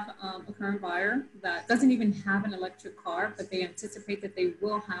have a current buyer that doesn't even have an electric car, but they anticipate that they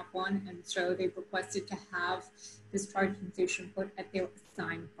will have one, and so they've requested to have this charging station put at their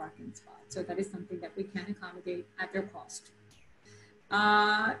assigned parking spot. So that is something that we can accommodate at their cost.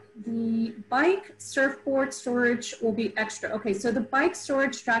 The bike surfboard storage will be extra. Okay, so the bike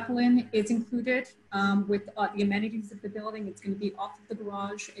storage, Jacqueline, is included with the amenities of the building. It's going to be off of the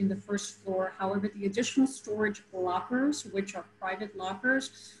garage in the first floor. However, the additional storage lockers, which are private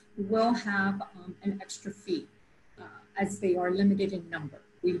lockers, will have an extra fee as they are limited in number.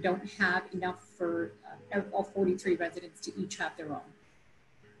 We don't have enough for all 43 residents to each have their own.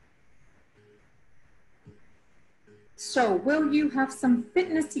 So will you have some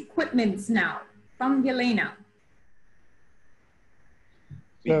fitness equipments now from Yelena?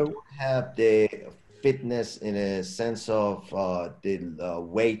 We do have the fitness in a sense of the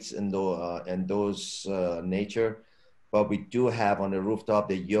weights and those nature, but we do have on the rooftop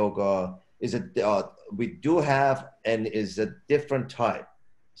the yoga. We do have, and is a different type.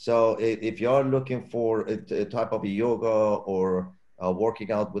 So if you're looking for a type of a yoga or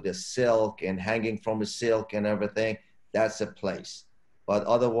working out with a silk and hanging from a silk and everything, that's a place. But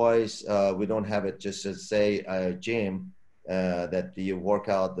otherwise, we don't have it just to say a gym that you work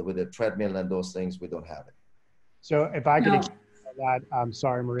out with a treadmill and those things. We don't have it. So if I could that. I'm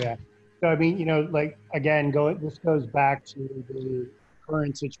sorry, Maria. So, I mean, like, again, this goes back to the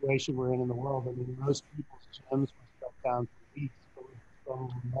current situation we're in the world. I mean, most people's gyms were shut down for weeks, for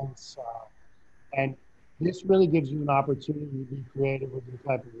months. And this really gives you an opportunity to be creative with your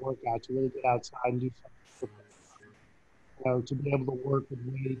type of workout, to really get outside and do something different, to be able to work with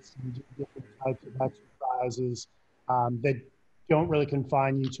weights and do different types of exercises that don't really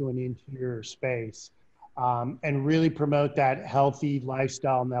confine you to an interior space. And really promote that healthy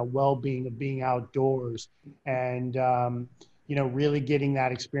lifestyle and that well-being of being outdoors and, really getting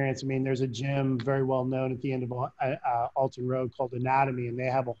that experience. I mean, there's a gym very well known at the end of Alton Road called Anatomy, and they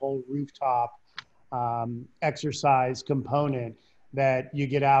have a whole rooftop exercise component that you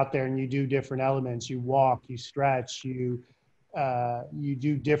get out there and you do different elements. You walk, you stretch, you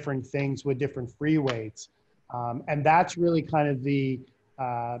do different things with different free weights. And that's really kind of the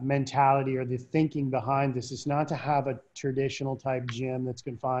mentality or the thinking behind this. Is not to have a traditional type gym that's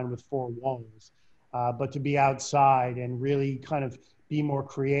confined with four walls, but to be outside and really kind of be more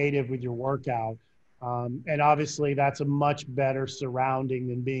creative with your workout. And obviously that's a much better surrounding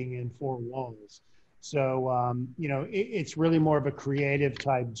than being in four walls. So, it's really more of a creative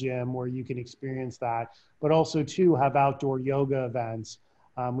type gym where you can experience that, but also too have outdoor yoga events.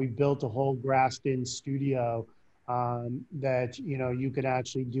 We've built a whole grassed in studio that, you can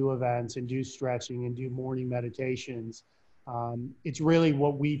actually do events and do stretching and do morning meditations. It's really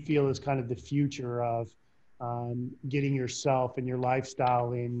what we feel is kind of the future of getting yourself and your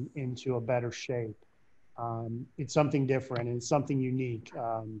lifestyle into a better shape. It's something different and it's something unique.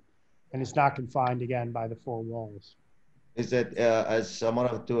 And it's not confined again by the four walls. Is that as I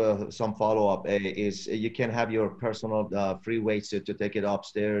want to do some follow-up, is you can have your personal free weights to take it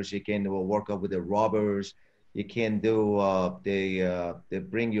upstairs. You can work out with the rubbers. You can do they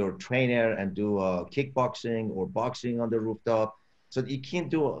bring your trainer and do kickboxing or boxing on the rooftop. So you can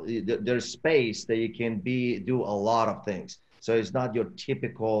do there's space that you can do a lot of things. So it's not your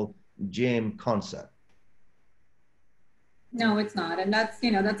typical gym concept. No, it's not, and that's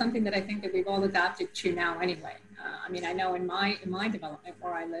something that I think that we've all adapted to now anyway. I mean, I know in my development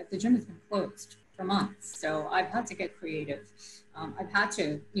where I live, the gym has been closed for months, so I've had to get creative. I've had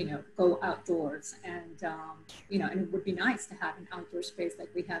to go outdoors, and and it would be nice to have an outdoor space like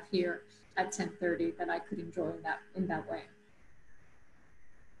we have here at 1030 that I could enjoy in that way.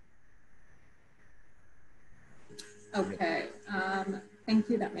 Okay, thank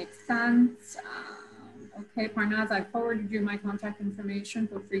you. That makes sense. Okay, Parnaz, I forwarded you my contact information.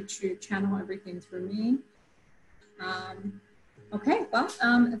 Feel free to channel everything through me. Okay, well,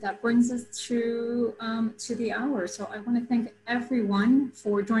 that brings us to the hour. So I want to thank everyone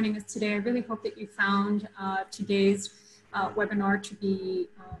for joining us today. I really hope that you found today's webinar to be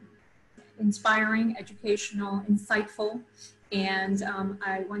inspiring, educational, insightful. And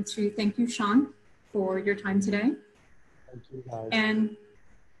I want to thank you, Sean, for your time today. Thank you, guys.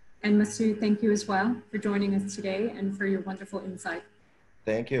 And Masood, thank you as well for joining us today and for your wonderful insight.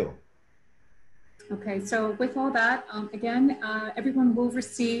 Thank you. Okay, so with all that, again, everyone will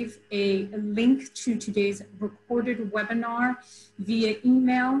receive a link to today's recorded webinar via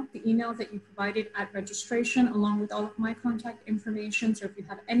email, the email that you provided at registration, along with all of my contact information. So if you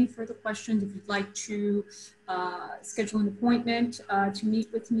have any further questions, if you'd like to schedule an appointment to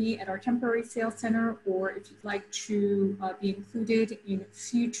meet with me at our temporary sales center, or if you'd like to be included in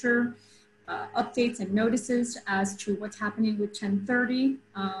future updates and notices as to what's happening with 1030,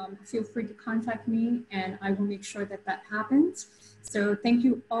 feel free to contact me and I will make sure that that happens. So thank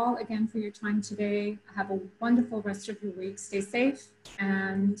you all again for your time today. Have a wonderful rest of your week. Stay safe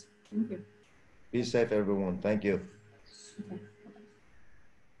and thank you. Be safe, everyone. Thank you. Okay.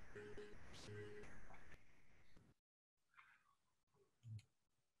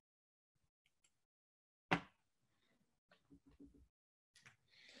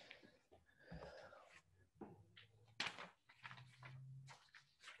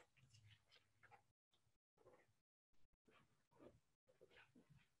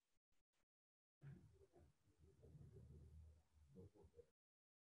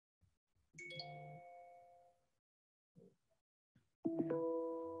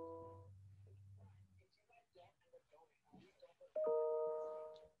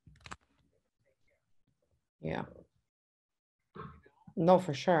 Yeah. No,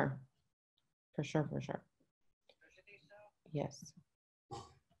 for sure. For sure, for sure. Yes.